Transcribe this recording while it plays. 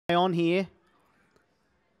On here.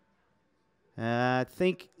 I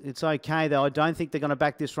think it's okay, though. I don't think they're going to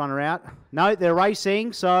back this runner out. No, they're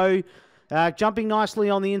racing. So jumping nicely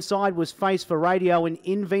on the inside was Face for Radio, and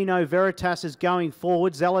In Vino Veritas is going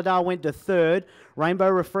forward. Zaladar went to third. Rainbow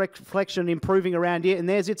Reflection improving around here. And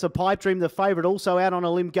there's It's a Pipe Dream, the favourite, also out on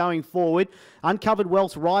a limb going forward. Uncovered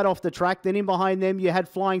Wealth right off the track. Then in behind them, you had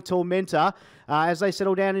Flying Tormentor. As they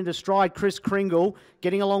settle down into stride, Chris Kringle.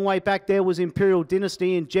 Getting a long way back there was Imperial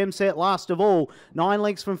Dynasty, and Gemset last of all. 9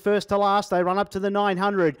 lengths from first to last. They run up to the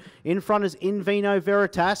 900. In front is In Vino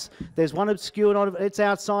Veritas. There's one obscured on it's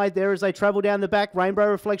outside there as they travel down the back. Rainbow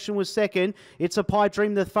Reflection was second. It's a Pipe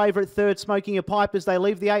Dream, the favourite, third, smoking a pipe as they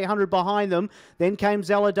leave the 800 behind them. Then came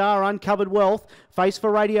Zaladar, Uncovered Wealth. Face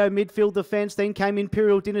for Radio, midfield defence. Then came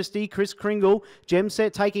Imperial Dynasty, Chris Kringle.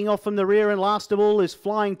 Gemset taking off from the rear, and last of all is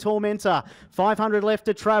Flying Tormentor. 500 left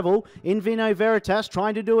to travel. In Vino Veritas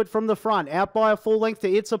trying to do it from the front. Out by a full length to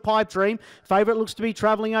It's a Pipe Dream. Favourite looks to be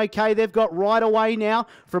travelling okay. They've got right away now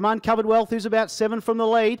from Uncovered Wealth, who's about 7 from the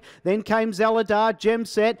lead. Then came Zaladar,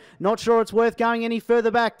 Gemset. Not sure it's worth going any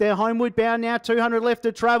further back. They're homeward bound now. 200 left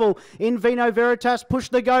to travel. In Vino Veritas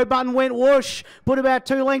pushed the go button, went whoosh. Put about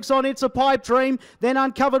 2 lengths on It's a Pipe Dream. Then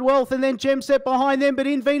Uncovered Wealth, and then Gemset behind them. But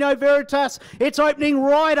In Vino Veritas, it's opening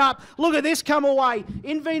right up. Look at this come away.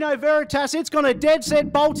 In Vino Veritas, it's gone a dead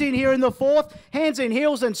set bolt in here in the fourth. Hands and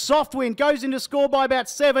heels, and Softwind goes into score by about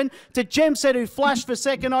 7 to Gemset, who flashed for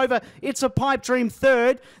second over It's a Pipe Dream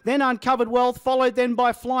third. Then Uncovered Wealth, followed then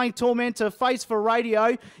by Flying Tormentor, Face for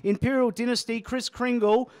Radio, Imperial Dynasty, Chris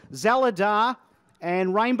Kringle, Zaladar,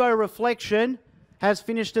 and Rainbow Reflection has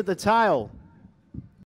finished at the tail.